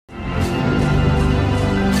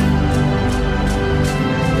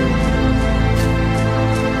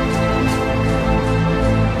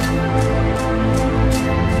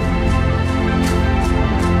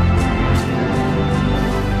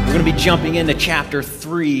jumping into chapter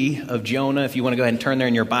 3 of Jonah, if you want to go ahead and turn there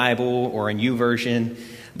in your Bible or in YouVersion.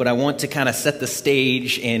 But I want to kind of set the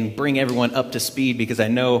stage and bring everyone up to speed because I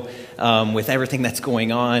know with everything that's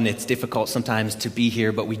going on, it's difficult sometimes to be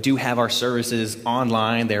here. But we do have our services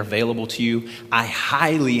online. They're available to you. I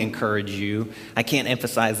highly encourage you. I can't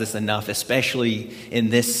emphasize this enough, especially in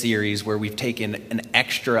this series where we've taken an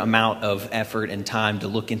extra amount of effort and time to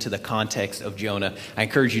look into the context of Jonah. I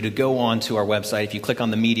encourage you to go on to our website. If you click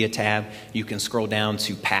on the media tab, you can scroll down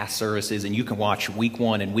to past services and you can watch week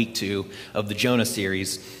 1 and week 2 of the Jonah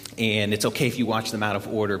series. And it's okay if you watch them out of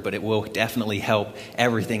order, but it will definitely help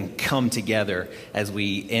everything come together as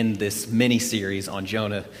we end this mini-series on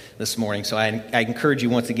Jonah this morning. So I encourage you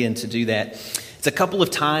once again to do that. It's a couple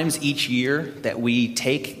of times each year that we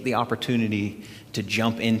take the opportunity to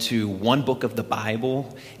jump into one book of the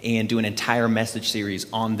Bible and do an entire message series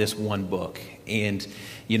on this one book. And,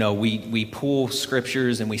 you know, we pull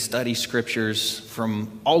scriptures and we study scriptures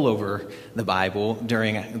from all over the Bible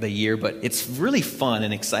during the year, but it's really fun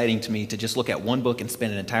and exciting to me to just look at one book and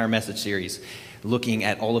spend an entire message series looking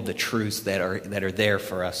at all of the truths that are there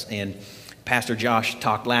for us. And Pastor Josh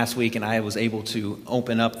talked last week, and I was able to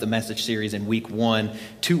open up the message series in week 1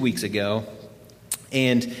 2 weeks ago.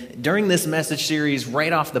 And during this message series,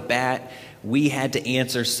 right off the bat, we had to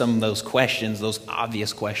answer some of those questions, those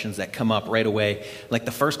obvious questions that come up right away. Like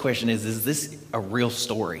the first question is this a real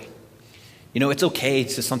story? You know, it's okay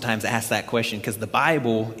to sometimes ask that question because the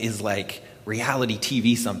Bible is like reality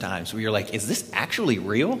TV sometimes where you're like, is this actually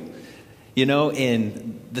real? You know,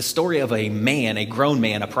 and the story of a man, a grown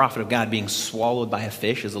man, a prophet of God being swallowed by a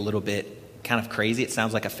fish is a little bit kind of crazy. It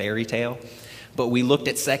sounds like a fairy tale. But we looked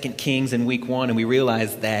at 2 Kings in week 1 and we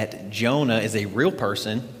realized that Jonah is a real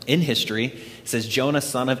person in history. It says Jonah,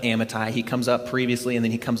 son of Amittai. He comes up previously and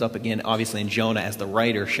then he comes up again, obviously, in Jonah as the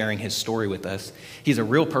writer sharing his story with us. He's a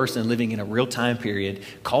real person living in a real time period,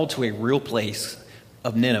 called to a real place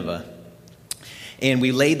of Nineveh. And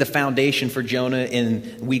we laid the foundation for Jonah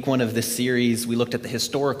in week 1 of this series. We looked at the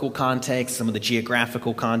historical context, some of the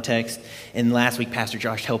geographical context. And last week, Pastor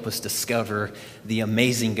Josh helped us discover the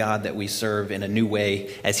amazing God that we serve in a new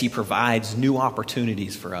way as he provides new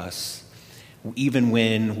opportunities for us, even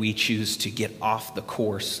when we choose to get off the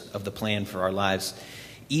course of the plan for our lives.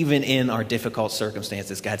 Even in our difficult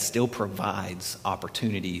circumstances, God still provides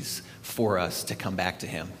opportunities for us to come back to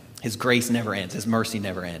him. His grace never ends. His mercy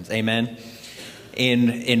never ends. Amen.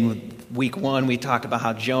 In week 1, we talked about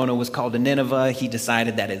how Jonah was called to Nineveh. He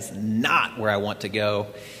decided that is not where I want to go.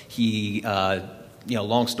 He,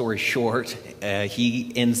 long story short,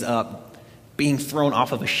 he ends up being thrown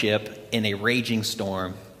off of a ship in a raging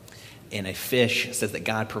storm. And a fish says that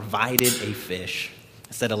God provided a fish.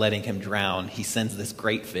 Instead of letting him drown, he sends this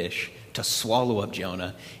great fish to swallow up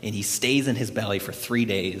Jonah. And he stays in his belly for 3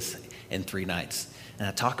 days and 3 nights. And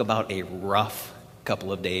I talk about a rough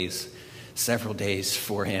couple of days. Several days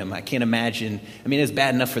for him. I can't imagine. I mean, it's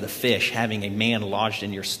bad enough for the fish having a man lodged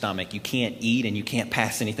in your stomach. You can't eat and you can't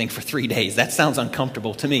pass anything for 3 days. That sounds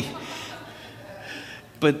uncomfortable to me.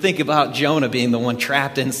 But think about Jonah being the one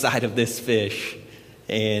trapped inside of this fish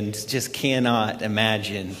and just cannot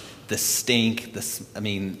imagine the stink,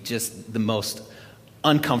 just the most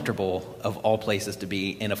uncomfortable of all places to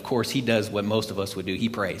be. And of course, he does what most of us would do. He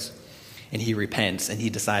prays. And he repents, and he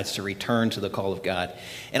decides to return to the call of God.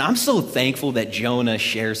 And I'm so thankful that Jonah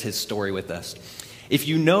shares his story with us. If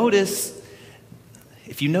you notice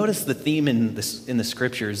the theme in the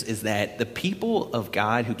scriptures is that the people of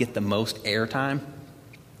God who get the most airtime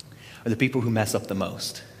are the people who mess up the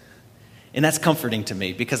most. And that's comforting to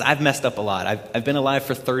me because I've messed up a lot. I've been alive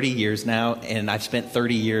for 30 years now, and I've spent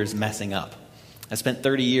 30 years messing up. I spent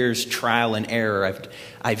 30 years trial and error.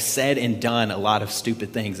 I've said and done a lot of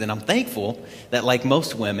stupid things. And I'm thankful that, like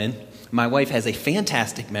most women, my wife has a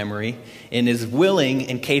fantastic memory and is willing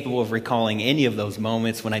and capable of recalling any of those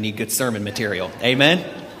moments when I need good sermon material. Amen?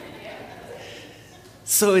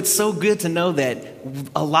 So it's so good to know that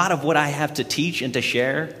a lot of what I have to teach and to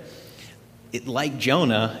share, like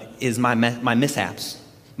Jonah, is my mishaps.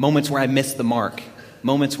 Moments where I missed the mark.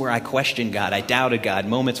 Moments where I questioned God, I doubted God,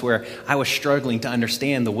 moments where I was struggling to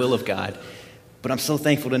understand the will of God. But I'm so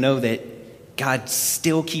thankful to know that God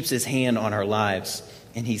still keeps his hand on our lives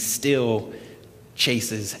and he still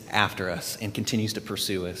chases after us and continues to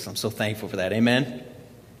pursue us. I'm so thankful for that. Amen?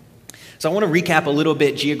 So I want to recap a little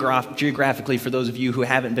bit geographically for those of you who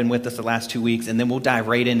haven't been with us the last 2 weeks, and then we'll dive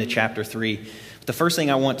right into chapter 3. The first thing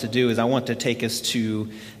I want to do is I want to take us to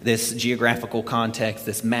this geographical context,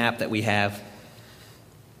 this map that we have.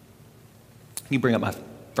 Can you bring up my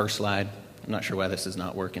first slide? I'm not sure why this is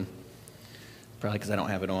not working. Probably because I don't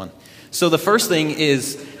have it on. So the first thing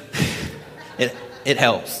is It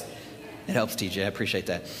helps. It helps, TJ. I appreciate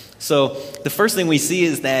that. So the first thing we see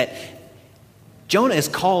is that Jonah is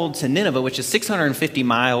called to Nineveh, which is 650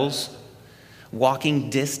 miles walking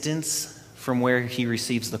distance from where he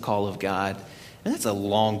receives the call of God. And that's a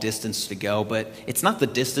long distance to go, but it's not the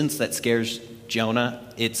distance that scares Jonah.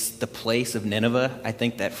 It's the place of Nineveh, I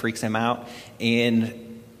think, that freaks him out. And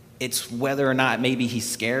it's whether or not maybe he's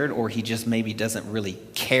scared or he just maybe doesn't really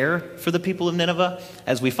care for the people of Nineveh.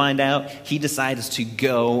 As we find out, he decides to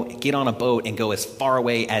go, get on a boat and go as far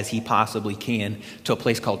away as he possibly can to a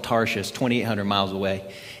place called Tarshish, 2,800 miles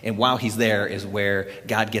away. And while he's there is where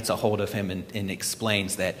God gets a hold of him and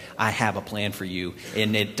explains that I have a plan for you.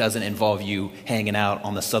 And it doesn't involve you hanging out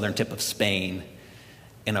on the southern tip of Spain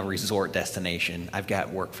in a resort destination. I've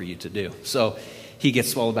got work for you to do. So he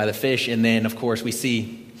gets swallowed by the fish. And then, of course, we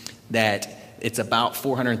see that it's about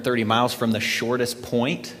 430 miles from the shortest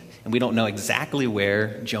point, and we don't know exactly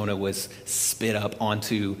where Jonah was spit up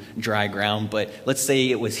onto dry ground, but let's say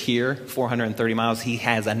it was here, 430 miles. He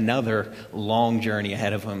has another long journey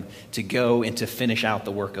ahead of him to go and to finish out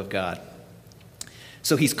the work of God.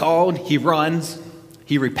 So he's called, he runs,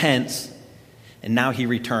 he repents, and now he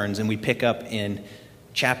returns, and we pick up in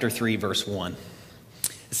chapter 3, verse 1.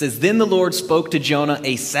 It says, "Then the Lord spoke to Jonah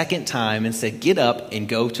a second time and said, 'Get up and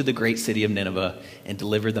go to the great city of Nineveh and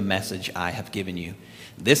deliver the message I have given you.'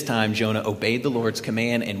 This time Jonah obeyed the Lord's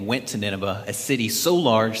command and went to Nineveh, a city so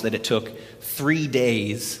large that it took 3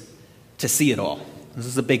 days to see it all." This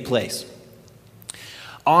is a big place.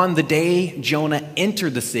 "On the day Jonah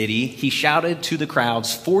entered the city, he shouted to the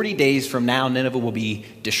crowds, 40 days from now Nineveh will be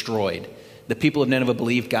destroyed. The people of Nineveh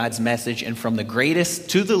believed God's message, and from the greatest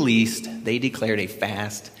to the least, they declared a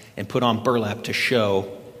fast and put on burlap to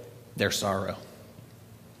show their sorrow.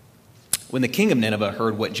 When the king of Nineveh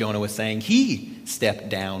heard what Jonah was saying, he stepped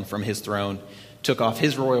down from his throne, took off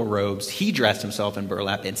his royal robes, he dressed himself in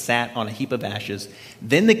burlap and sat on a heap of ashes.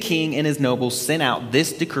 Then the king and his nobles sent out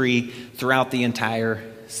this decree throughout the entire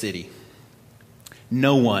city.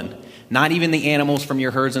 No one, not even the animals from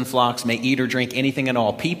your herds and flocks, may eat or drink anything at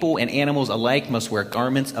all. People and animals alike must wear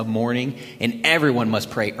garments of mourning, and everyone must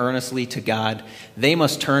pray earnestly to God. They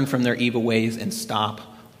must turn from their evil ways and stop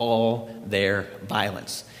all their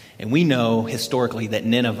violence." And we know historically that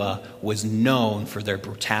Nineveh was known for their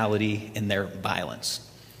brutality and their violence.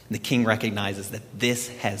 And the king recognizes that this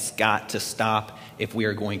has got to stop if we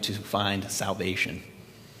are going to find salvation.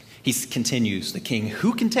 He continues, the king,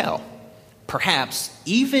 "Who can tell? Perhaps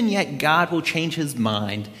even yet God will change his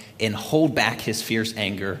mind and hold back his fierce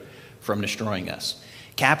anger from destroying us."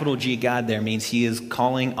 Capital G God there means he is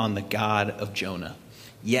calling on the God of Jonah.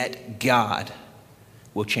 Yet God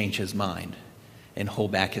will change his mind and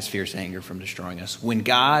hold back his fierce anger from destroying us. When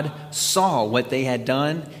God saw what they had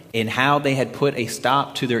done and how they had put a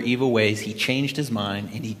stop to their evil ways, he changed his mind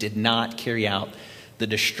and he did not carry out the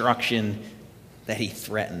destruction that he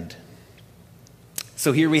threatened.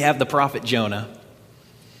 So here we have the prophet Jonah,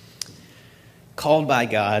 called by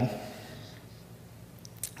God,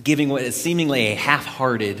 giving what is seemingly a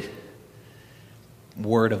half-hearted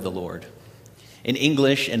word of the Lord. In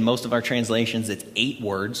English and most of our translations, it's 8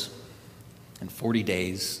 words. In 40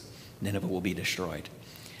 days, Nineveh will be destroyed.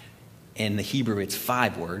 In the Hebrew, it's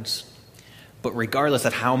 5 words. But regardless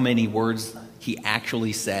of how many words he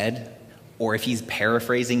actually said, or if he's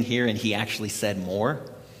paraphrasing here and he actually said more,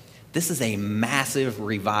 this is a massive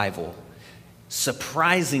revival.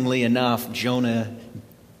 Surprisingly enough, Jonah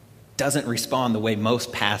doesn't respond the way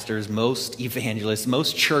most pastors, most evangelists,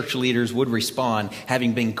 most church leaders would respond,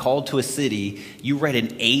 having been called to a city. You read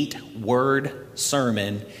an 8-word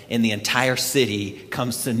sermon and the entire city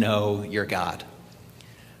comes to know your God.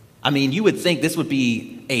 I mean, you would think this would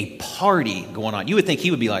be a party going on. You would think he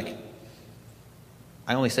would be like,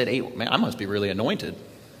 I only said 8. Man, I must be really anointed.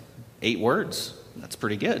 8 words. That's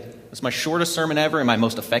pretty good. It's my shortest sermon ever and my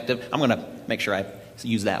most effective. I'm going to make sure I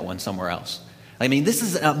use that one somewhere else. I mean, this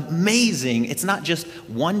is amazing. It's not just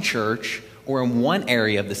one church or in one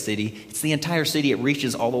area of the city. It's the entire city. It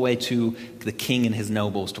reaches all the way to the king and his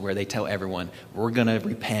nobles, to where they tell everyone, we're going to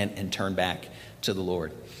repent and turn back to the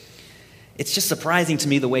Lord. It's just surprising to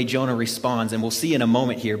me the way Jonah responds, and we'll see in a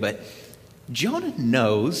moment here, but Jonah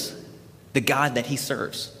knows the God that he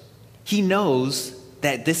serves. He knows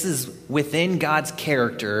that this is within God's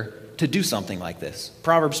character to do something like this.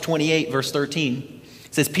 Proverbs 28, verse 13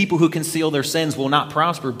 says, people who conceal their sins will not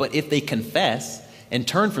prosper, but if they confess and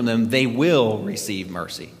turn from them, they will receive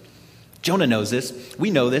mercy. Jonah knows this. We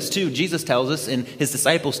know this too. Jesus tells us, and his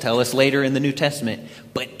disciples tell us later in the New Testament,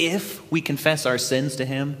 but if we confess our sins to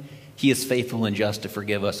him, he is faithful and just to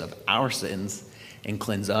forgive us of our sins and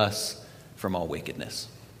cleanse us from all wickedness.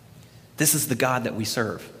 This is the God that we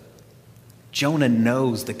serve. Jonah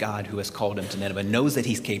knows the God who has called him to Nineveh, knows that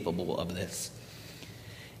he's capable of this.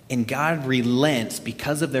 And God relents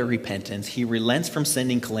because of their repentance. He relents from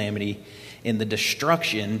sending calamity, and the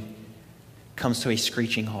destruction comes to a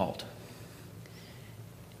screeching halt.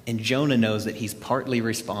 And Jonah knows that he's partly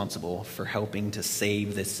responsible for helping to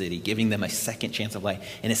save this city, giving them a second chance of life.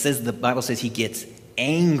 And it says, the Bible says he gets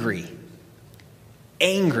angry.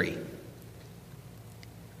 Angry.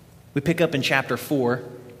 We pick up in chapter 4. It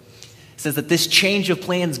says that this change of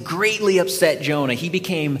plans greatly upset Jonah. He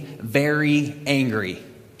became very angry.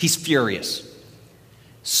 He's furious.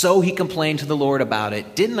 So he complained to the Lord about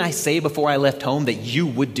it. Didn't I say before I left home that you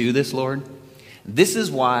would do this, Lord? This is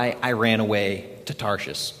why I ran away to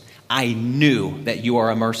Tarshish. I knew that you are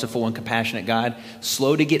a merciful and compassionate God,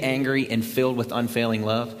 slow to get angry and filled with unfailing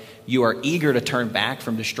love. You are eager to turn back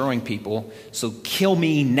from destroying people. So kill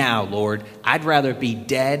me now, Lord. I'd rather be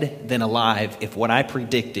dead than alive if what I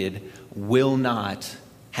predicted will not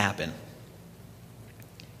happen.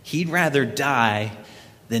 He'd rather die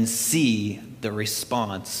than see the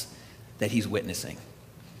response that he's witnessing.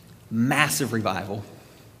 Massive revival.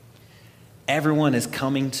 Everyone is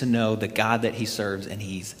coming to know the God that he serves, and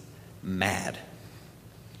he's mad.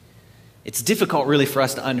 It's difficult really for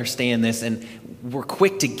us to understand this, and we're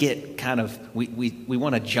quick to get we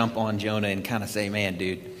want to jump on Jonah and kind of say, man,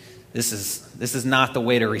 dude, this is not the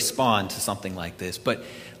way to respond to something like this. But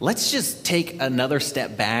let's just take another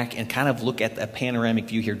step back and kind of look at the panoramic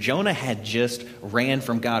view here. Jonah had just ran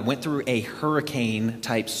from God, went through a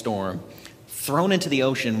hurricane-type storm, thrown into the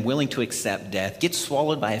ocean, willing to accept death, gets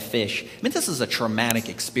swallowed by a fish. I mean, this is a traumatic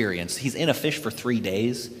experience. He's in a fish for 3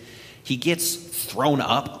 days. He gets thrown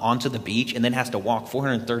up onto the beach and then has to walk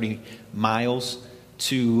 430 miles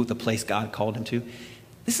to the place God called him to.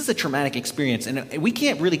 This is a traumatic experience, and we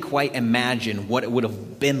can't really quite imagine what it would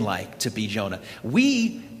have been like to be Jonah.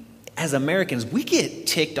 We, as Americans, we get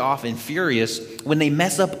ticked off and furious when they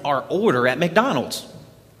mess up our order at McDonald's,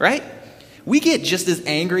 right? We get just as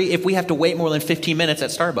angry if we have to wait more than 15 minutes at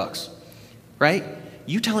Starbucks, right?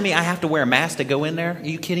 You telling me I have to wear a mask to go in there? Are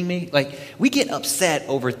you kidding me? Like, we get upset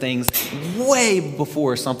over things way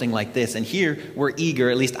before something like this. And here we're eager,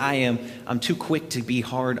 at least I am. I'm too quick to be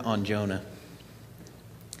hard on Jonah.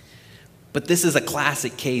 But this is a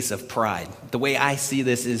classic case of pride. The way I see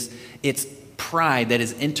this is it's pride that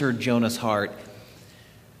has entered Jonah's heart.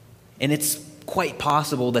 And it's quite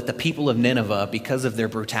possible that the people of Nineveh, because of their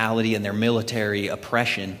brutality and their military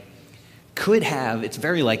oppression, it's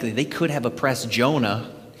very likely they could have oppressed Jonah,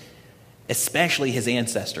 especially his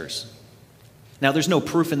ancestors. Now, there's no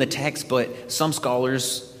proof in the text, but some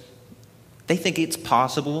scholars, they think it's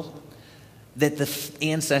possible that the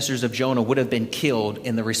ancestors of Jonah would have been killed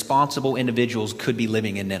and the responsible individuals could be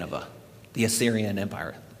living in Nineveh, the Assyrian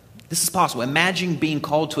Empire. This is possible. Imagine being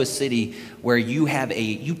called to a city where you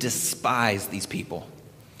despise these people.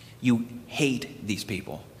 You hate these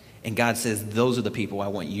people. And God says, those are the people I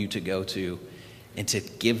want you to go to and to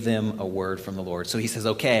give them a word from the Lord. So he says,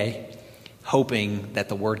 okay, hoping that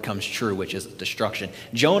the word comes true, which is destruction.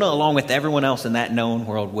 Jonah, along with everyone else in that known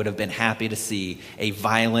world, would have been happy to see a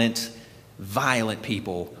violent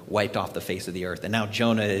people wiped off the face of the earth. And now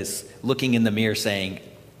Jonah is looking in the mirror saying,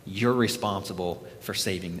 you're responsible for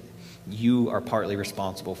saving. You are partly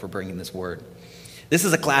responsible for bringing this word. This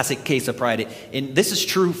is a classic case of pride. And this is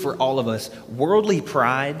true for all of us. Worldly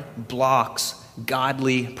pride blocks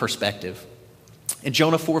godly perspective. In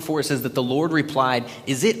Jonah 4:4, it says that the Lord replied,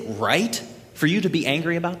 is it right for you to be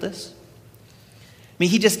angry about this? I mean,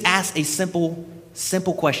 he just asked a simple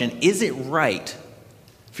question. Is it right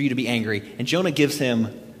for you to be angry? And Jonah gives him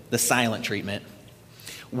the silent treatment.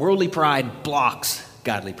 Worldly pride blocks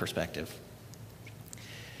godly perspective.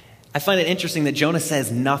 I find it interesting that Jonah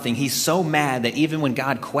says nothing. He's so mad that even when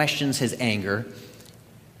God questions his anger,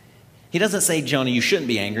 he doesn't say, Jonah, you shouldn't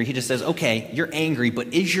be angry. He just says, okay, you're angry,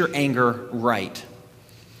 but is your anger right?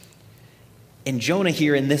 And Jonah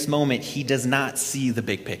here in this moment, he does not see the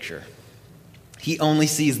big picture. He only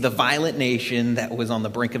sees the violent nation that was on the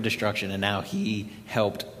brink of destruction, and now he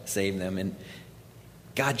helped save them. And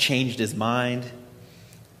God changed his mind.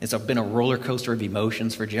 It's been a roller coaster of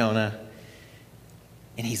emotions for Jonah.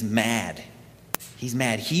 And he's mad. He's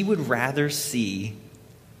mad. He would rather see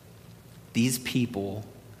these people,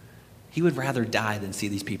 he would rather die than see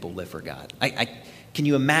these people live for God. Can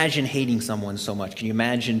you imagine hating someone so much? Can you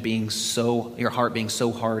imagine your heart being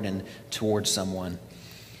so hardened towards someone?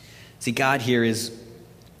 See, God here is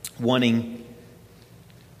wanting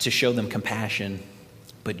to show them compassion,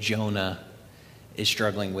 but Jonah is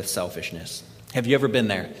struggling with selfishness. Have you ever been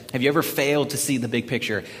there? Have you ever failed to see the big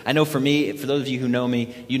picture? I know for me, for those of you who know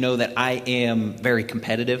me, you know that I am very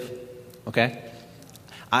competitive, okay?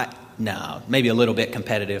 No, maybe a little bit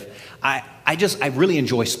competitive. I really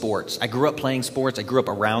enjoy sports. I grew up playing sports. I grew up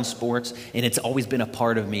around sports, and it's always been a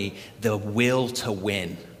part of me, the will to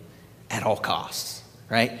win at all costs,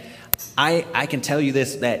 right? I can tell you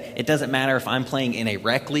this, that it doesn't matter if I'm playing in a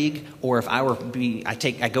rec league or if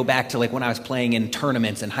I go back to like when I was playing in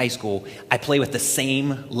tournaments in high school, I play with the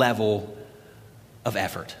same level of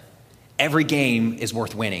effort. Every game is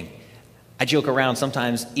worth winning. I joke around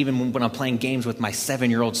sometimes, even when I'm playing games with my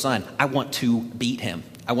 7-year-old son, I want to beat him.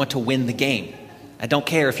 I want to win the game. I don't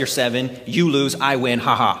care if you're 7, you lose, I win,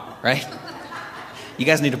 haha, right? You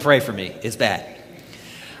guys need to pray for me. It's bad.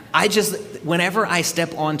 Whenever I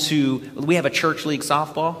step onto, we have a church league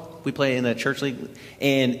softball. We play in the church league,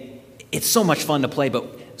 and it's so much fun to play,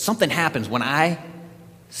 but something happens when I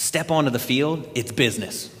step onto the field, it's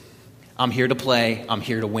business. I'm here to play, I'm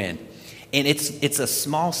here to win. And it's a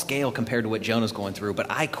small scale compared to what Jonah's going through, but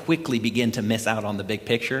I quickly begin to miss out on the big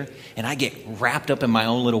picture, and I get wrapped up in my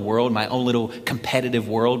own little world, my own little competitive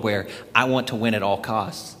world where I want to win at all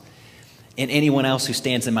costs. And anyone else who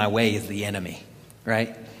stands in my way is the enemy,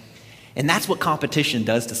 right? And that's what competition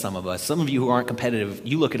does to some of us. Some of you who aren't competitive,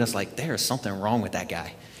 you look at us like, there is something wrong with that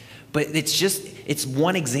guy. But it's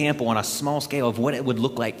one example on a small scale of what it would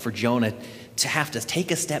look like for Jonah to have to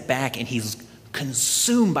take a step back, and he's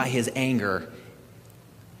consumed by his anger.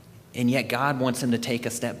 And yet God wants him to take a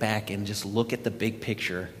step back and just look at the big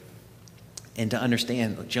picture and to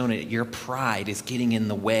understand, Jonah, your pride is getting in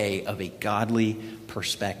the way of a godly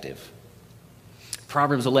perspective.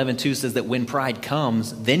 Proverbs 11:2 says that when pride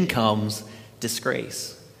comes, then comes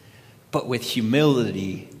disgrace. But with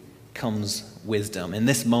humility comes wisdom. In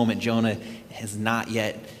this moment, Jonah has not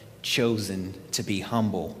yet chosen to be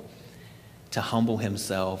humble, to humble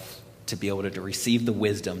himself, to be able to receive the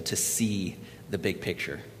wisdom, to see the big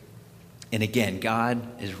picture. And again,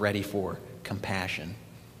 God is ready for compassion.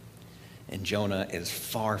 And Jonah is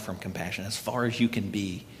far from compassion, as far as you can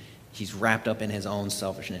be. He's wrapped up in his own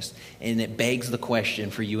selfishness. And it begs the question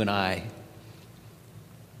for you and I,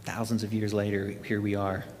 thousands of years later, here we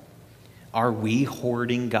are. Are we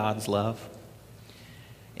hoarding God's love?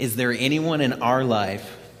 Is there anyone in our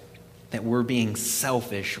life that we're being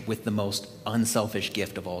selfish with the most unselfish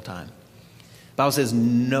gift of all time? The Bible says,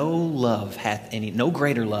 no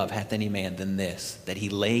greater love hath any man than this, that he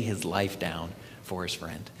lay his life down for his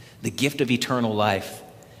friend. The gift of eternal life,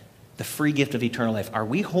 the free gift of eternal life. Are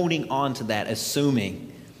we holding on to that,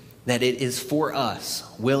 assuming that it is for us,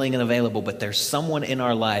 willing and available, but there's someone in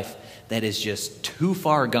our life that is just too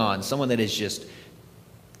far gone, someone that is just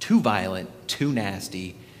too violent, too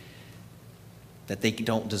nasty, that they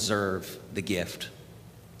don't deserve the gift?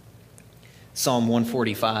 Psalm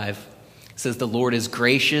 145 says, the Lord is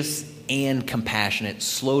gracious and compassionate,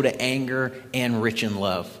 slow to anger and rich in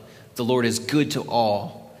love. The Lord is good to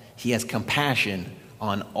all. He has compassion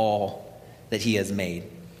on all that he has made.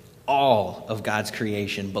 All of God's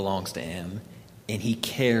creation belongs to him, and he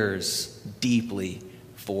cares deeply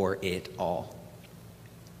for it all.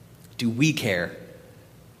 Do we care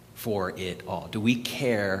for it all? Do we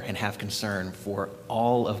care and have concern for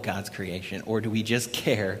all of God's creation, or do we just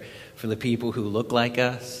care for the people who look like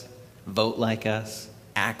us, vote like us,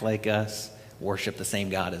 act like us, worship the same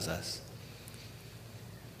God as us?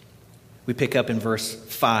 We pick up in verse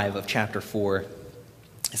 5 of chapter 4.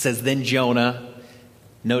 It says, then Jonah,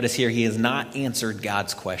 notice here, he has not answered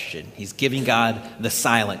God's question. He's giving God the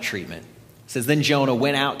silent treatment. It says, then Jonah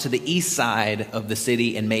went out to the east side of the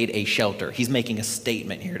city and made a shelter. He's making a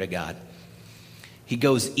statement here to God. He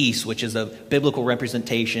goes east, which is a biblical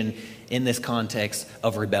representation in this context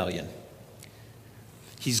of rebellion.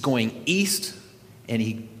 He's going east, and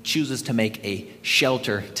he chooses to make a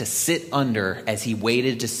shelter to sit under as he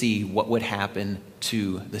waited to see what would happen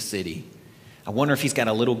to the city. I wonder if he's got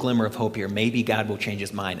a little glimmer of hope here. Maybe God will change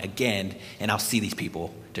his mind again, and I'll see these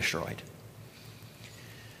people destroyed.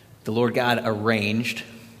 The Lord God arranged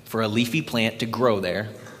for a leafy plant to grow there,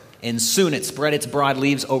 and soon it spread its broad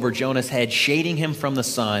leaves over Jonah's head, shading him from the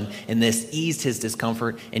sun, and this eased his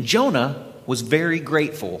discomfort. And Jonah was very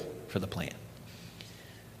grateful for the plant.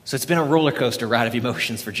 So it's been a roller coaster ride of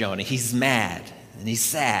emotions for Jonah. He's mad, and he's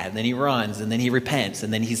sad, and then he runs, and then he repents,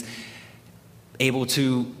 and then he's able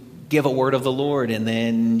to give a word of the Lord, and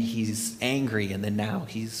then he's angry, and then now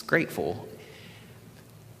he's grateful.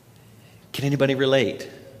 Can anybody relate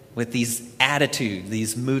with these attitudes,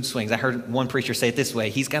 these mood swings? I heard one preacher say it this way: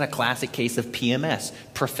 he's got a classic case of PMS,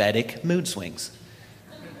 prophetic mood swings.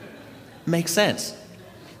 Makes sense.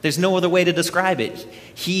 There's no other way to describe it.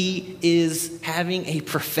 He is having a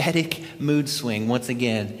prophetic mood swing once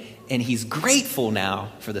again, and he's grateful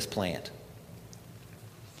now for this plant.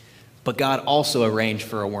 But God also arranged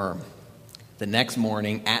for a worm. The next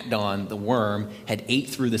morning at dawn, the worm had ate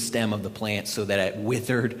through the stem of the plant so that it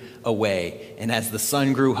withered away. And as the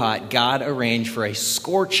sun grew hot, God arranged for a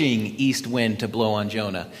scorching east wind to blow on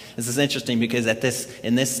Jonah. This is interesting because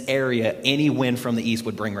in this area, any wind from the east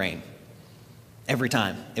would bring rain. Every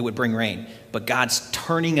time it would bring rain. But God's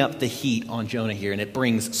turning up the heat on Jonah here, and it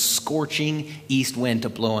brings scorching east wind to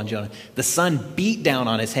blow on Jonah. The sun beat down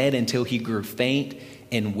on his head until he grew faint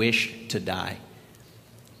and wished to die.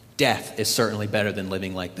 Death is certainly better than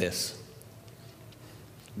living like this.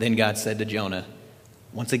 Then God said to Jonah,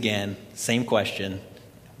 once again, same question,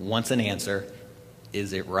 once an answer,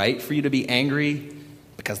 is it right for you to be angry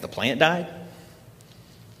because the plant died?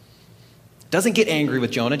 Doesn't get angry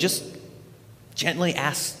with Jonah, just gently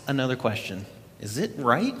ask another question. Is it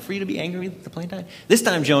right for you to be angry that the plant died? This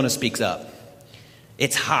time Jonah speaks up.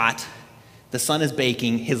 It's hot. The sun is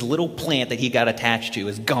baking. His little plant that he got attached to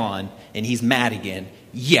is gone, and he's mad again.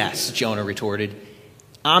 Yes, Jonah retorted.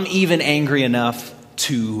 I'm even angry enough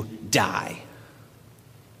to die.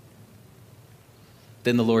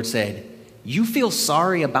 Then the Lord said, you feel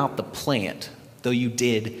sorry about the plant, though you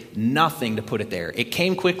did nothing to put it there. It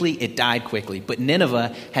came quickly, it died quickly. But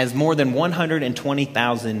Nineveh has more than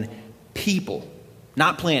 120,000 people,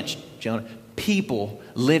 not plants, Jonah, people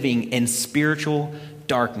living in spiritual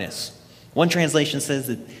darkness. One translation says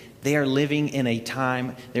that they are living in a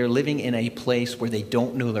place where they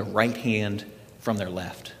don't know their right hand from their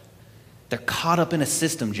left. They're caught up in a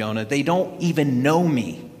system, Jonah. They don't even know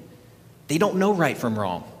me. They don't know right from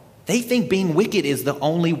wrong. They think being wicked is the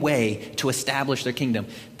only way to establish their kingdom.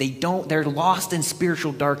 They're lost in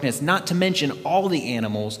spiritual darkness, not to mention all the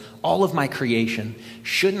animals, all of my creation.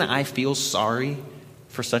 Shouldn't I feel sorry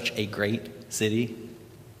for such a great city?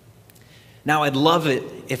 Now, I'd love it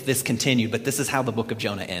if this continued, but this is how the book of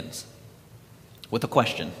Jonah ends, with a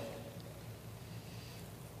question.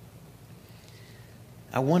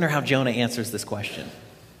 I wonder how Jonah answers this question.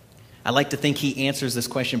 I like to think he answers this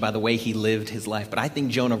question by the way he lived his life, but I think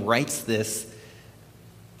Jonah writes this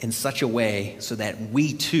in such a way so that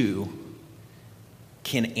we too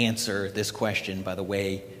can answer this question by the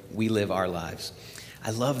way we live our lives. I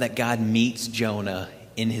love that God meets Jonah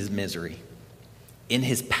in his misery, in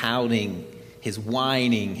his pouting, his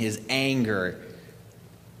whining, his anger,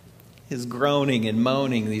 his groaning and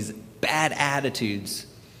moaning, these bad attitudes.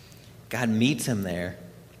 God meets him there,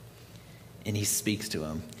 and he speaks to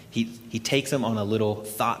him. He takes him on a little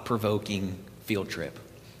thought-provoking field trip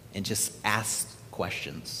and just asks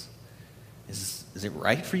questions. Is it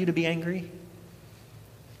right for you to be angry?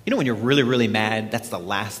 You know, when you're really, really mad, that's the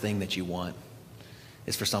last thing that you want,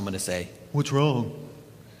 is for someone to say, what's wrong?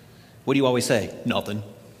 What do you always say? Nothing.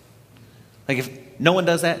 Like, if no one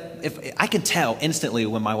does that, if I can tell instantly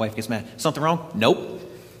when my wife gets mad. Something wrong? Nope.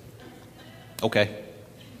 Okay.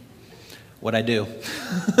 What'd I do?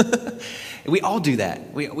 We all do that.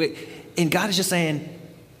 And God is just saying,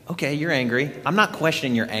 okay, you're angry. I'm not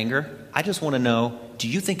questioning your anger. I just want to know, do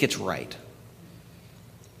you think it's right?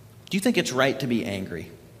 Do you think it's right to be angry?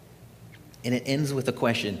 And it ends with a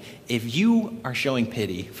question. If you are showing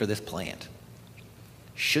pity for this plant,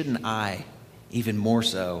 shouldn't I, even more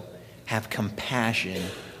so, have compassion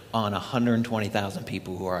on 120,000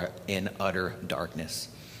 people who are in utter darkness?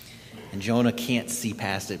 And Jonah can't see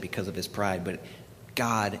past it because of his pride, but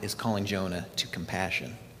God is calling Jonah to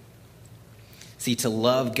compassion. See, to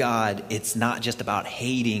love God, it's not just about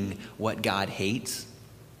hating what God hates.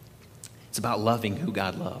 It's about loving who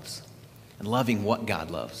God loves and loving what God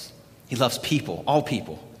loves. He loves people, all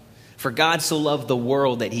people. For God so loved the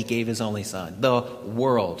world that he gave his only son, the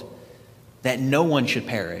world, that no one should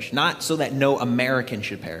perish, not so that no American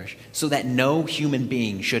should perish, so that no human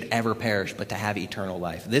being should ever perish, but to have eternal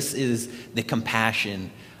life. This is the compassion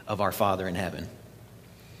of our Father in heaven.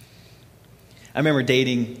 I remember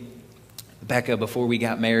dating Becca before we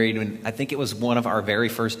got married, and I think it was one of our very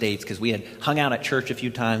first dates because we had hung out at church a few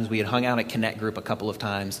times. We had hung out at Connect Group a couple of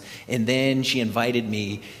times. And then she invited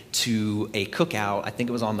me to a cookout. I think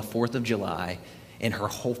it was on the 4th of July, and her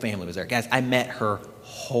whole family was there. Guys, I met her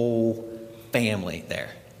whole family there.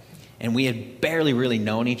 And we had barely really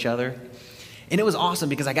known each other. And it was awesome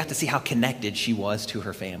because I got to see how connected she was to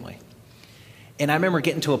her family. And I remember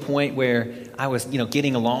getting to a point where I was,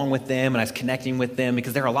 getting along with them and I was connecting with them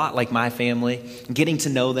because they're a lot like my family, getting to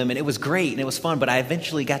know them, and it was great and it was fun. But I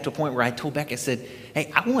eventually got to a point where I told Becca, I said,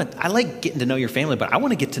 hey, I like getting to know your family, but I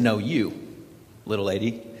want to get to know you, little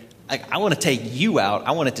lady. I want to take you out.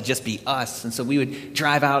 I want it to just be us. And so we would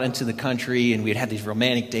drive out into the country, and we'd have these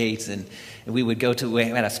romantic dates, and we would go to, we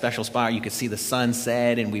had a special spot. You could see the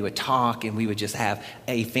sunset, and we would talk, and we would just have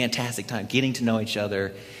a fantastic time getting to know each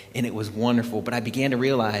other, and it was wonderful. But I began to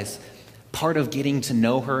realize part of getting to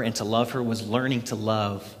know her and to love her was learning to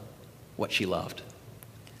love what she loved,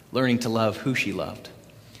 learning to love who she loved.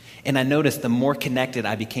 And I noticed the more connected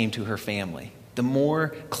I became to her family, the more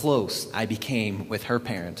close I became with her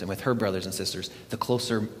parents and with her brothers and sisters, the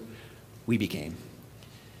closer we became.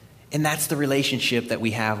 And that's the relationship that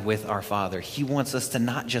we have with our Father. He wants us to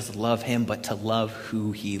not just love him, but to love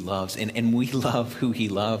who he loves. And we love who he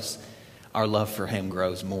loves. Our love for him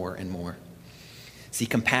grows more and more. See,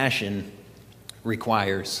 compassion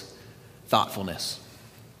requires thoughtfulness.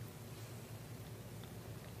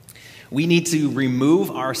 We need to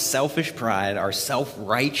remove our selfish pride, our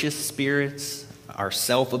self-righteous spirits, our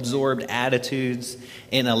self-absorbed attitudes,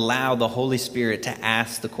 and allow the Holy Spirit to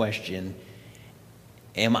ask the question,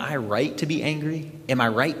 am I right to be angry? Am I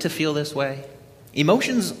right to feel this way?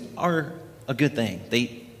 Emotions are a good thing.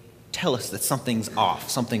 They tell us that something's off,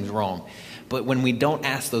 something's wrong. But when we don't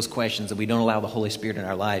ask those questions and we don't allow the Holy Spirit in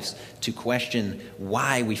our lives to question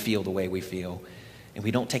why we feel the way we feel, and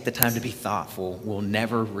we don't take the time to be thoughtful, we'll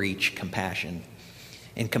never reach compassion.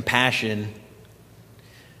 And compassion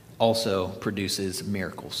also produces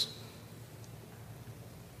miracles.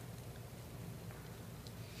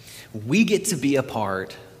 We get to be a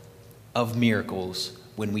part of miracles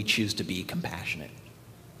when we choose to be compassionate.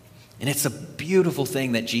 And it's a beautiful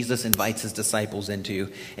thing that Jesus invites his disciples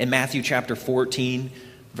into. In Matthew chapter 14,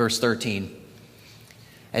 verse 13,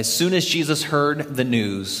 as soon as Jesus heard the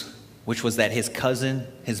news, which was that his cousin,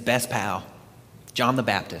 his best pal, John the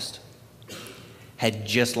Baptist, had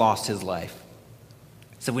just lost his life.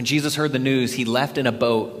 So when Jesus heard the news, he left in a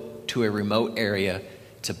boat to a remote area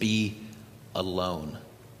to be alone.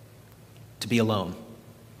 To be alone.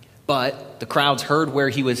 But the crowds heard where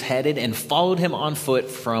he was headed and followed him on foot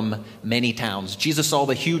from many towns. Jesus saw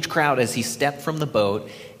the huge crowd as he stepped from the boat,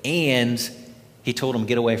 and he told them,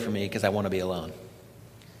 "Get away from me because I want to be alone."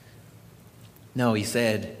 No, he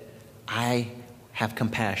said, "I have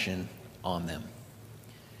compassion on them."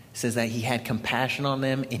 It says that he had compassion on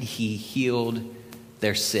them and he healed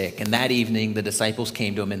their sick. And that evening, the disciples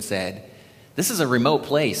came to him and said, "This is a remote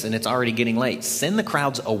place and it's already getting late. Send the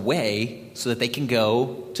crowds away so that they can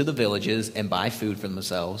go to the villages and buy food for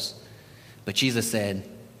themselves." But Jesus said,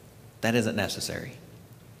 "That isn't necessary.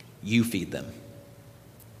 You feed them."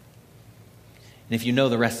 And if you know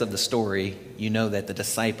the rest of the story, you know that the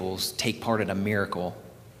disciples take part in a miracle.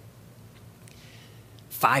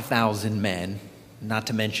 5,000 men, not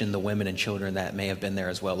to mention the women and children that may have been there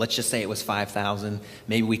as well. Let's just say it was 5,000.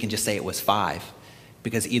 Maybe we can just say it was 5.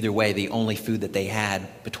 Because either way, the only food that they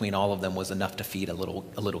had between all of them was enough to feed a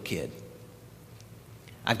little kid.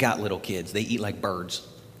 I've got little kids. They eat like birds,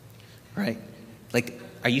 right? Like,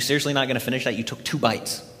 are you seriously not going to finish that? You took 2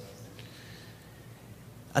 bites.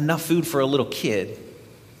 Enough food for a little kid,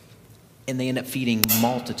 and they end up feeding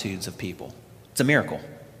multitudes of people. It's a miracle.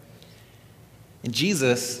 And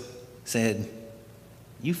Jesus said,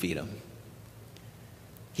 "You feed them."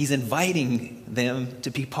 He's inviting them to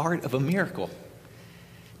be part of a miracle,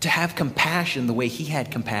 to have compassion the way he had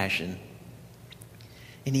compassion.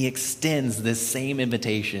 And he extends this same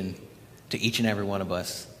invitation to each and every one of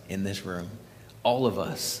us in this room. All of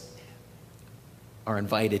us are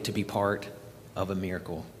invited to be part of a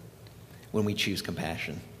miracle when we choose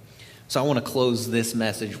compassion. So I want to close this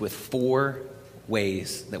message with 4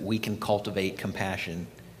 ways that we can cultivate compassion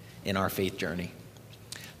in our faith journey.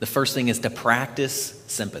 The first thing is to practice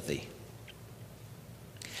sympathy.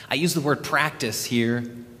 I use the word practice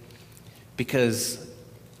here because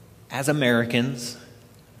as Americans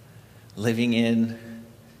living in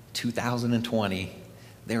 2020,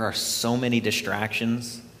 there are so many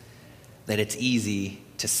distractions that it's easy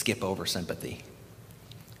to skip over sympathy.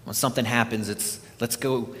 When something happens, it's let's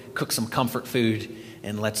go cook some comfort food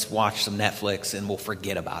and let's watch some Netflix and we'll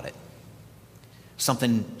forget about it.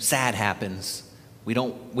 Something sad happens, we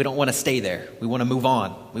don't want to stay there. We want to move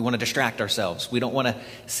on. We want to distract ourselves. We don't want to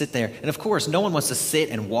sit there. And of course, no one wants to sit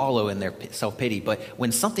and wallow in their self-pity. But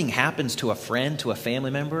when something happens to a friend, to a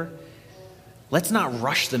family member, let's not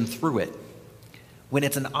rush them through it. When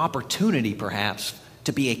it's an opportunity, perhaps,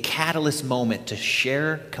 to be a catalyst moment to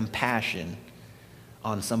share compassion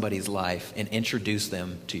on somebody's life and introduce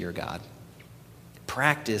them to your God.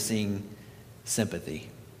 Practicing sympathy.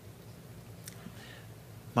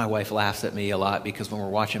 My wife laughs at me a lot because when we're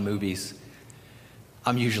watching movies,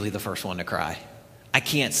 I'm usually the first one to cry. I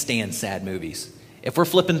can't stand sad movies. If we're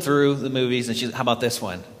flipping through the movies and she's, "How about this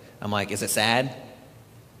one?" I'm like, is it sad?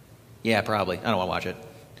 Yeah, probably. I don't want to watch it.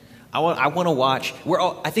 I want to watch.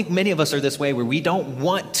 I think many of us are this way, where we don't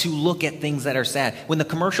want to look at things that are sad. When the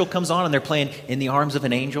commercial comes on and they're playing In the Arms of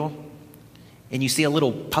an Angel, and you see a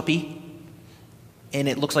little puppy, and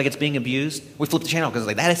it looks like it's being abused, we flip the channel because it's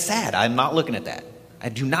like, that is sad. I'm not looking at that. I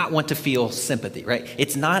do not want to feel sympathy, right?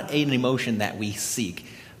 It's not an emotion that we seek.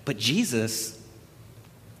 But Jesus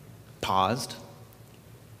paused.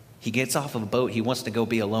 He gets off of a boat. He wants to go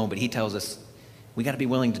be alone, but he tells us we got to be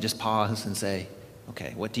willing to just pause and say,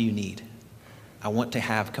 okay, what do you need? I want to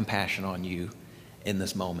have compassion on you in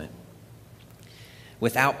this moment.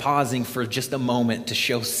 Without pausing for just a moment to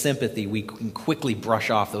show sympathy, we can quickly brush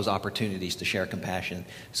off those opportunities to share compassion.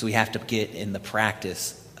 So we have to get in the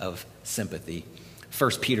practice of sympathy.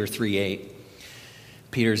 1 Peter 3:8,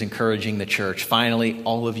 Peter's encouraging the church. Finally,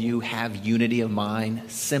 all of you have unity of mind,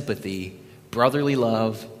 sympathy, brotherly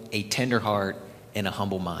love, a tender heart, and a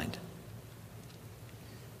humble mind.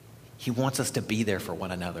 He wants us to be there for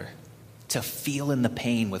one another, to feel in the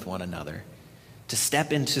pain with one another, to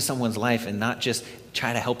step into someone's life and not just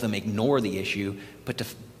try to help them ignore the issue, but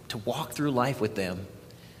to walk through life with them,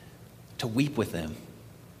 to weep with them,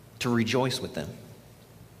 to rejoice with them.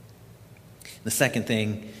 The second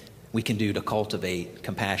thing we can do to cultivate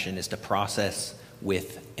compassion is to process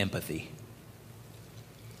with empathy.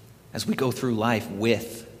 As we go through life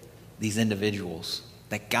with these individuals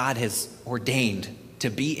that God has ordained to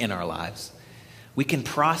be in our lives, we can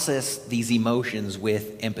process these emotions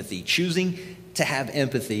with empathy. Choosing to have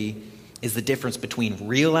empathy is the difference between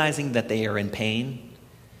realizing that they are in pain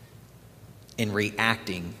and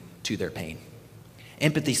reacting to their pain.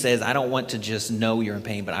 Empathy says, I don't want to just know you're in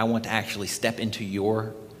pain, but I want to actually step into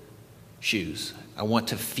your shoes. I want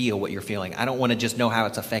to feel what you're feeling. I don't want to just know how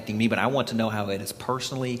it's affecting me, but I want to know how it is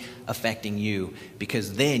personally affecting you,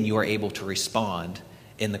 because then you are able to respond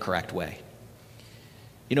in the correct way.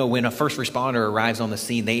 You know, when a first responder arrives on the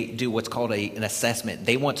scene, they do what's called an assessment.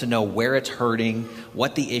 They want to know where it's hurting,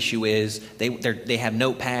 what the issue is. They have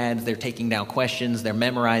notepads. They're taking down questions. They're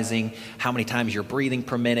memorizing how many times you're breathing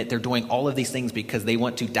per minute. They're doing all of these things because they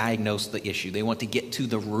want to diagnose the issue. They want to get to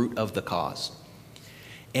the root of the cause.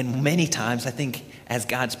 And many times, I think, as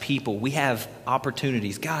God's people, we have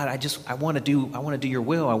opportunities. God, I want to do your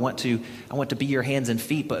will. I want to be your hands and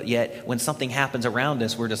feet. But yet, when something happens around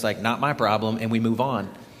us, we're just like, not my problem, and we move on.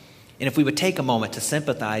 And if we would take a moment to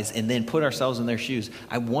sympathize and then put ourselves in their shoes,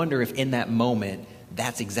 I wonder if in that moment,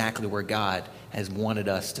 that's exactly where God has wanted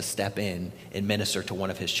us to step in and minister to one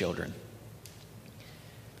of his children.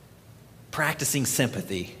 Practicing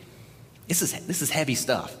sympathy. This is heavy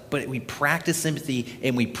stuff, but we practice sympathy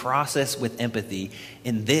and we process with empathy,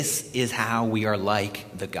 and this is how we are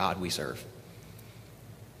like the God we serve.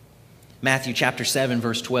 Matthew chapter 7,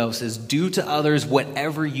 verse 12 says, "Do to others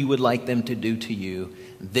whatever you would like them to do to you.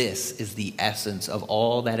 This is the essence of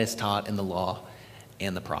all that is taught in the law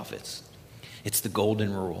and the prophets." It's the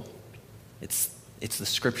golden rule. It's the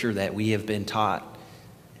scripture that we have been taught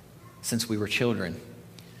since we were children.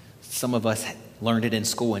 Some of us learned it in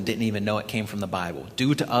school and didn't even know it came from the Bible.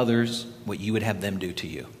 Do to others what you would have them do to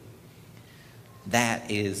you. That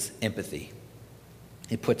is empathy.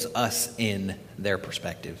 It puts us in their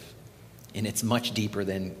perspective. And it's much deeper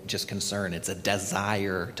than just concern. It's a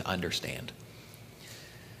desire to understand.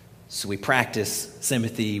 So we practice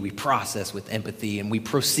sympathy, we process with empathy, and we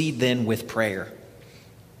proceed then with prayer.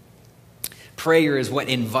 Prayer is what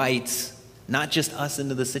invites not just us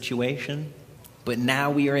into the situation, but now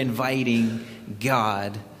we are inviting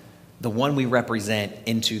God, the one we represent,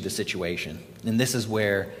 into the situation. And this is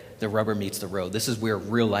where the rubber meets the road. This is where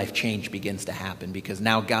real life change begins to happen, because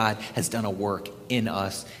now God has done a work in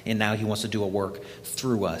us, and now he wants to do a work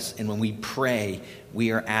through us. And when we pray,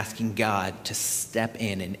 we are asking God to step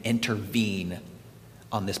in and intervene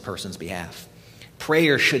on this person's behalf.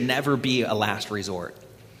 Prayer should never be a last resort.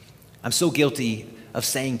 I'm so guilty of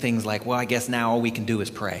saying things like, well, I guess now all we can do is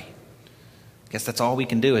pray. I guess that's all we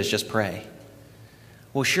can do is just pray.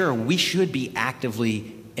 Well, sure, we should be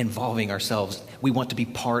actively involving ourselves. We want to be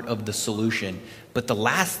part of the solution. But the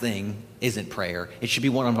last thing isn't prayer. It should be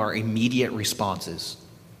one of our immediate responses.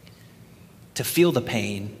 To feel the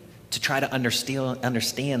pain, to try to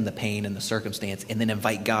understand the pain and the circumstance, and then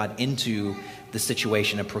invite God into the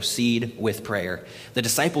situation and proceed with prayer. The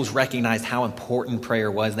disciples recognized how important prayer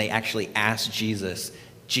was. They actually asked Jesus,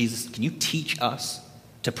 can you teach us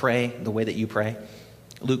to pray the way that you pray?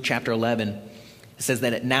 Luke chapter 11, it says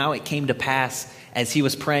that now it came to pass as he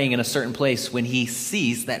was praying in a certain place when he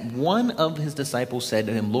ceased that one of his disciples said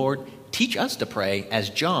to him, "Lord, teach us to pray as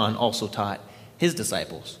John also taught his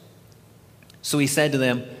disciples." So he said to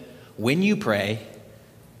them, "When you pray,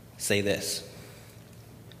 say this: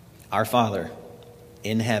 Our Father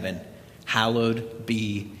in heaven, hallowed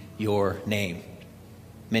be your name.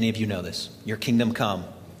 Many of you know this. Your kingdom come,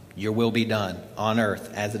 your will be done on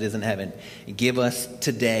earth as it is in heaven. Give us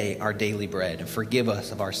today our daily bread, and forgive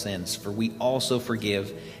us of our sins, for we also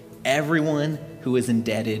forgive everyone who is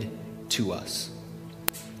indebted to us.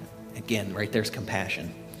 Again, right there's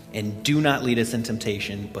compassion. And do not lead us in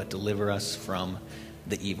temptation, but deliver us from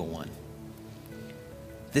the evil one.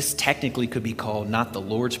 This technically could be called not the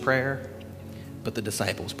Lord's Prayer, but the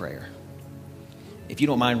disciples' prayer. If you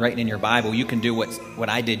don't mind writing in your Bible, you can do what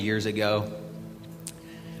I did years ago.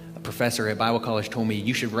 A professor at Bible college told me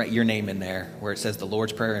you should write your name in there where it says the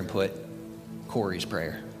Lord's Prayer and put Corey's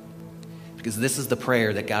prayer. Because this is the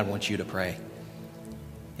prayer that God wants you to pray.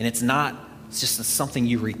 And it's just something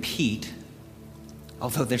you repeat,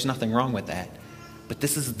 although there's nothing wrong with that. But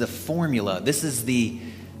this is the formula. This is the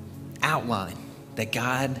outline that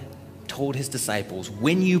God told his disciples.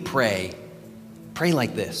 When you pray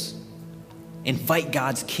like this. Invite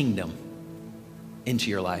God's kingdom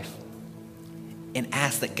into your life. And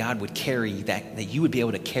ask that God would carry that you would be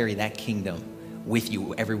able to carry that kingdom with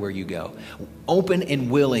you everywhere you go. Open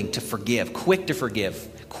and willing to forgive, quick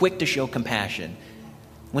to show compassion.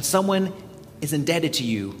 When someone is indebted to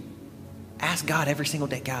you, ask God every single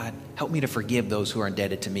day, God, help me to forgive those who are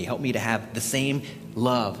indebted to me. Help me to have the same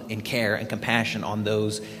love and care and compassion on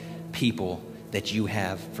those people that you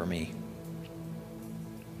have for me.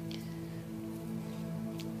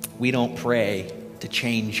 We don't pray to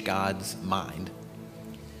change God's mind.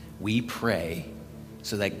 We pray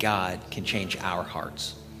so that God can change our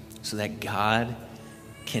hearts, so that God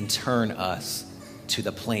can turn us to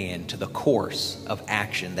the plan, to the course of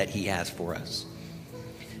action that he has for us.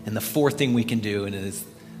 And the fourth thing we can do, and it is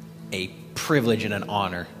a privilege and an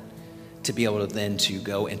honor to be able to then to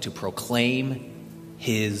go and to proclaim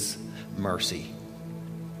his mercy.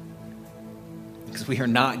 Because we are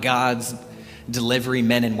not God's delivery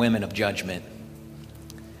men and women of judgment.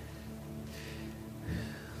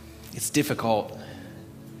 It's difficult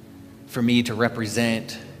for me to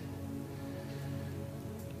represent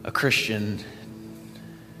a Christian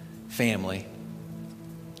family,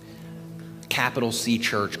 capital C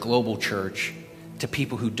church, global church, to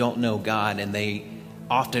people who don't know God, and they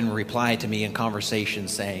often reply to me in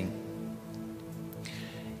conversations saying,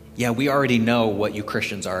 yeah, we already know what you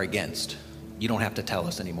Christians are against. You don't have to tell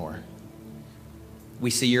us anymore. We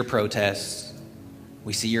see your protests,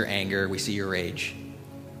 we see your anger, we see your rage.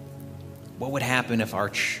 What would happen if our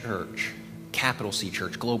church, capital C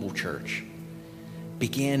church, global church,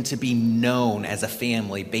 began to be known as a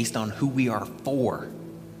family based on who we are for,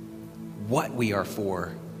 what we are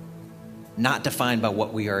for, not defined by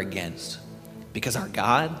what we are against? Because our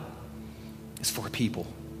God is for people.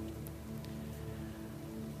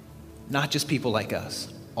 Not just people like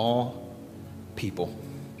us, all people.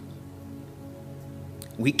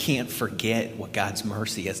 We can't forget what God's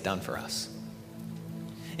mercy has done for us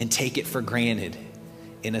and take it for granted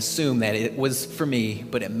and assume that it was for me,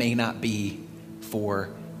 but it may not be for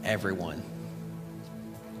everyone.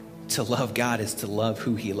 To love God is to love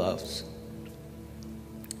who he loves.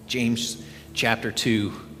 James chapter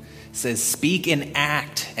 2 says, speak and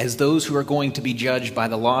act as those who are going to be judged by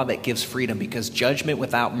the law that gives freedom, because judgment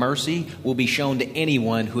without mercy will be shown to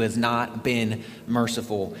anyone who has not been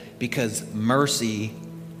merciful, because mercy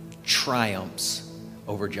triumphs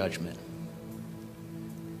over judgment.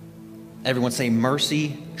 Everyone say,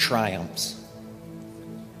 mercy triumphs.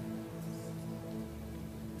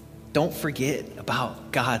 Don't forget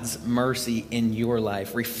about God's mercy in your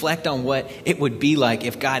life. Reflect on what it would be like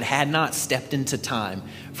if God had not stepped into time.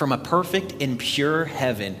 From a perfect and pure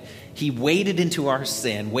heaven, he waded into our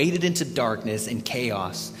sin, waded into darkness and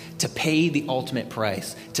chaos to pay the ultimate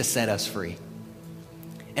price to set us free.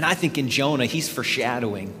 And I think in Jonah, he's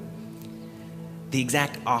foreshadowing the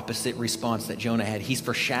exact opposite response that Jonah had. He's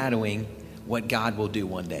foreshadowing what God will do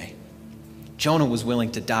one day. Jonah was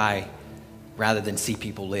willing to die rather than see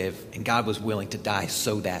people live. And God was willing to die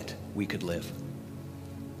so that we could live.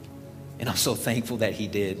 And I'm so thankful that he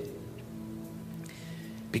did.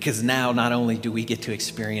 Because now not only do we get to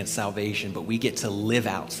experience salvation, but we get to live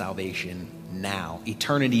out salvation now.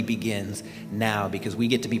 Eternity begins now because we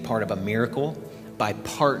get to be part of a miracle by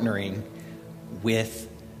partnering with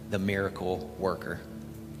the miracle worker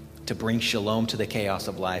to bring shalom to the chaos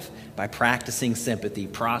of life by practicing sympathy,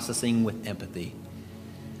 processing with empathy,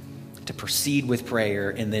 to proceed with prayer,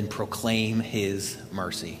 and then proclaim his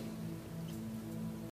mercy.